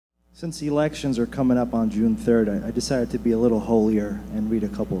Since the elections are coming up on June 3rd, I decided to be a little holier and read a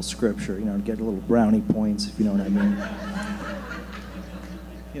couple of scripture, to get a little brownie points, if you know what I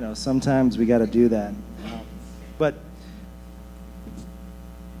mean. Sometimes we got to do that. But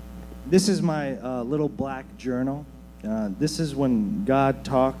this is my little black journal. This is when God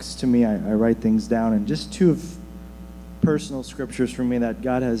talks to me. I write things down, and just two of personal scriptures for me that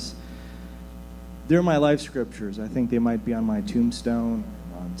God has. They're my life scriptures. I think they might be on my tombstone,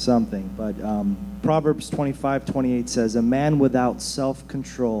 on something. But Proverbs 25:28 says, "A man without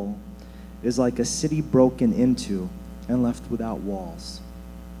self-control is like a city broken into and left without walls."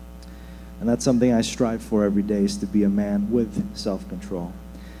 And that's something I strive for every day, is to be a man with self-control.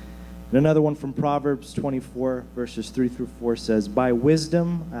 And another one from Proverbs 24, verses 3 through 4 says, "By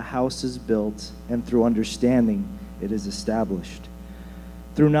wisdom a house is built, and through understanding it is established.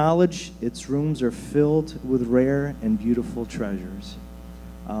 Through knowledge its rooms are filled with rare and beautiful treasures."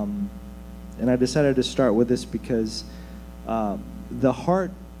 And I decided to start with this because the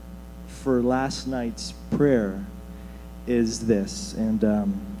heart for last night's prayer is this. And a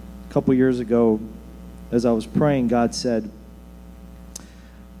couple years ago, as I was praying, God said,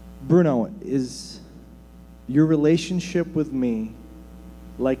 "Bruno, is your relationship with me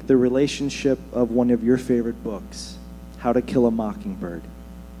like the relationship of one of your favorite books, How to Kill a Mockingbird?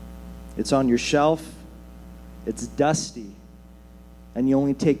 It's on your shelf, it's dusty, and you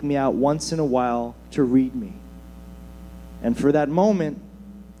only take me out once in a while to read me. And for that moment,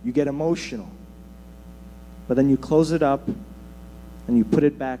 you get emotional. But then you close it up, and you put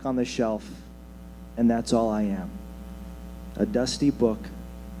it back on the shelf, and that's all I am. A dusty book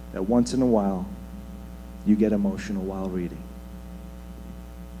that once in a while you get emotional while reading."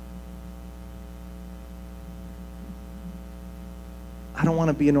 I don't want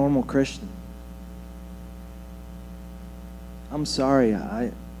to be a normal Christian. I'm sorry.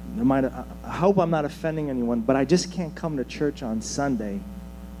 I hope I'm not offending anyone, but I just can't come to church on Sunday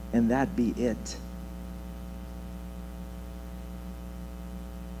and that be it.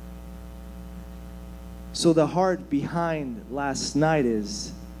 So the heart behind last night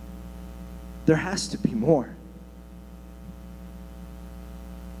is, there has to be more.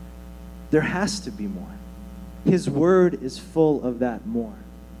 There has to be more. His word is full of that more.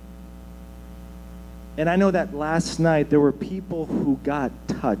 And I know that last night there were people who got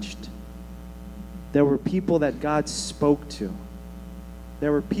touched. There were people that God spoke to.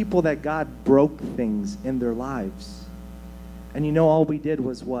 There were people that God broke things in their lives. And all we did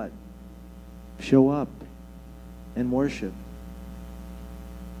was what? Show up and worship.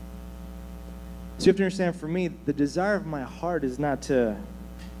 So you have to understand, for me, the desire of my heart is not to...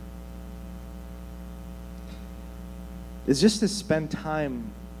 It's just to spend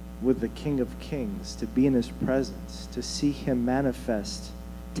time with the King of Kings, to be in His presence, to see Him manifest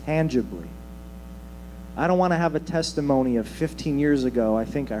tangibly. I don't want to have a testimony of 15 years ago, I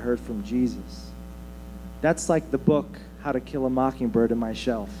think I heard from Jesus. That's like the book, How to Kill a Mockingbird, in my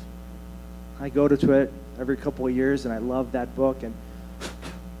shelf. I go to it every couple of years, and I love that book,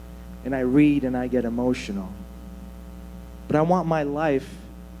 and I read and I get emotional. But I want my life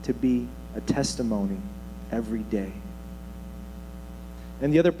to be a testimony every day.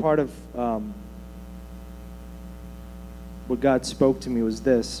 And the other part of what God spoke to me was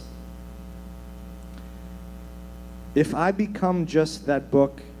this. If I become just that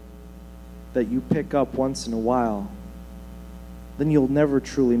book that you pick up once in a while, then you'll never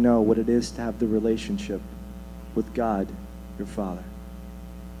truly know what it is to have the relationship with God, your Father.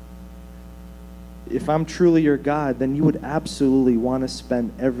 If I'm truly your God, then you would absolutely want to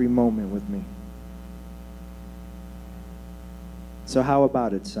spend every moment with me. So how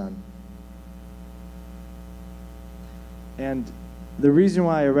about it, son? And the reason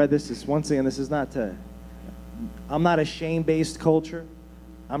why I read this is, once again, this is not to... I'm not a shame-based culture.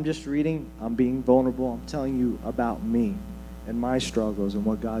 I'm just reading. I'm being vulnerable. I'm telling you about me and my struggles and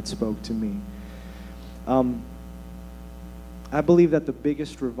what God spoke to me. I believe that the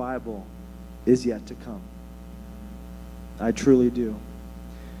biggest revival is yet to come. I truly do.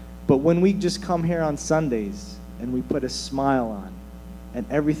 But when we just come here on Sundays and we put a smile on and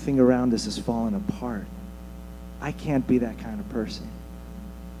everything around us is falling apart, I can't be that kind of person.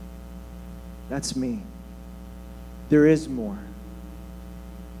 That's me. There is more.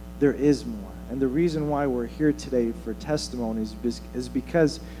 There is more. And the reason why we're here today for testimonies is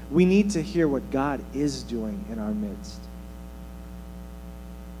because we need to hear what God is doing in our midst.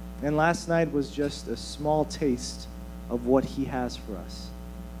 And last night was just a small taste of what He has for us.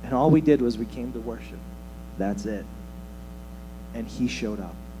 And all we did was we came to worship. That's it. And He showed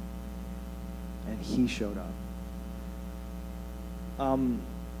up. And He showed up.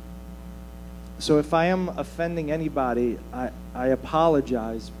 So if I am offending anybody, I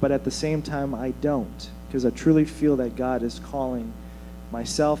apologize, but at the same time, I don't, because I truly feel that God is calling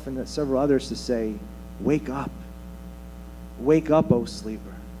myself and several others to say, wake up. Wake up, O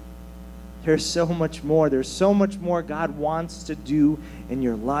sleeper. There's so much more. There's so much more God wants to do in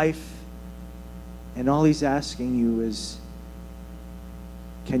your life. And all he's asking you is,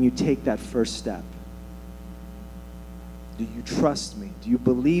 can you take that first step? Do you trust me? Do you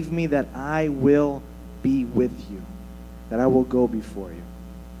believe me that I will be with you? That I will go before you?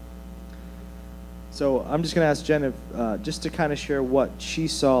 So I'm just going to ask Jen if, just to kind of share what she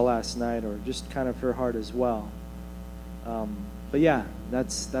saw last night, or just kind of her heart as well. But yeah,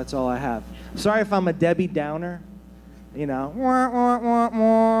 that's all I have. Sorry if I'm a Debbie Downer. You know,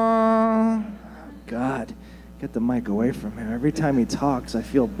 God, get the mic away from him. Every time he talks, I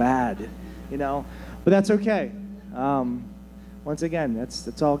feel bad. You know, but that's okay. Once again,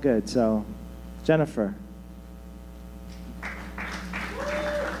 that's all good. So, Jennifer.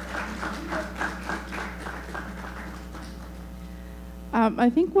 I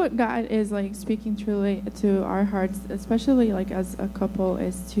think what God is like speaking truly to our hearts, especially like as a couple,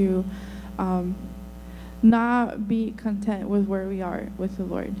 is to not be content with where we are with the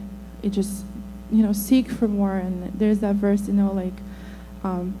Lord. It just, seek for more. And there's that verse, like,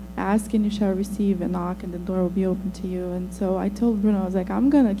 ask and you shall receive, and knock and the door will be open to you. And so I told Bruno, I was like,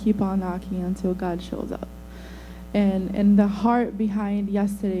 I'm gonna keep on knocking until God shows up. And the heart behind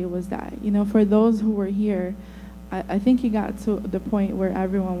yesterday was that, for those who were here, I think it got to the point where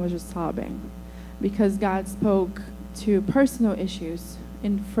everyone was just sobbing, because God spoke to personal issues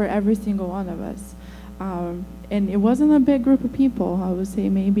for every single one of us. And it wasn't a big group of people. I would say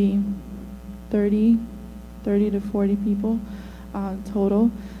maybe 30 to 40 people total.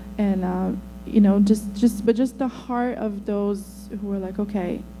 And, just the heart of those who were like,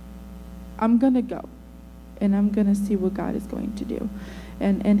 okay, I'm going to go, and I'm going to see what God is going to do.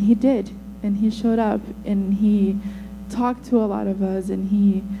 And he did. And he showed up, and he talked to a lot of us, and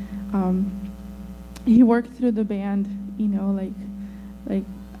he worked through the band, like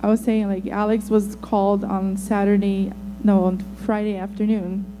I was saying, like Alex was called on on Friday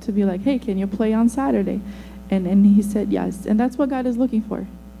afternoon to be like, hey, can you play on Saturday? And he said yes. And that's what God is looking for.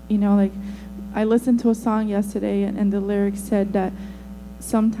 Like I listened to a song yesterday, and the lyrics said that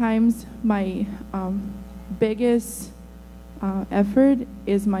sometimes my biggest effort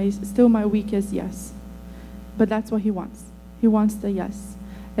is still my weakest yes. But that's what he wants. He wants the yes.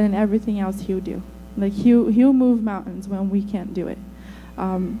 And then everything else he'll do. Like he'll move mountains when we can't do it.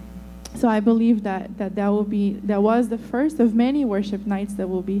 So I believe that was the first of many worship nights that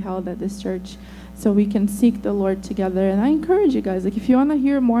will be held at this church, so we can seek the Lord together. And I encourage you guys, like if you want to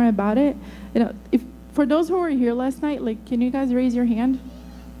hear more about it, if for those who were here last night, like can you guys raise your hand,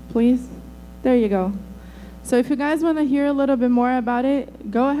 please? There you go. So if you guys want to hear a little bit more about it,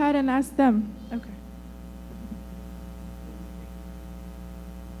 go ahead and ask them. Okay.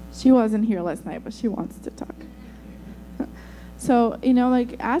 She wasn't here last night, but she wants to talk. So,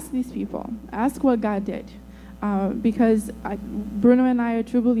 like ask these people. Ask what God did. Because Bruno and I are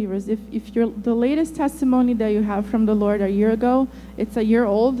true believers. If the latest testimony that you have from the Lord a year ago, it's a year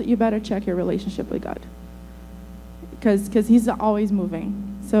old, you better check your relationship with God. Because he's always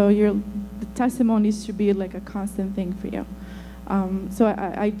moving. So the testimonies should be like a constant thing for you. So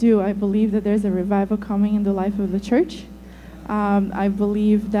I believe that there's a revival coming in the life of the church. I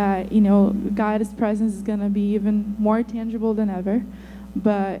believe that, God's presence is going to be even more tangible than ever.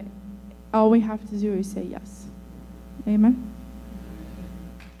 But all we have to do is say yes. Amen.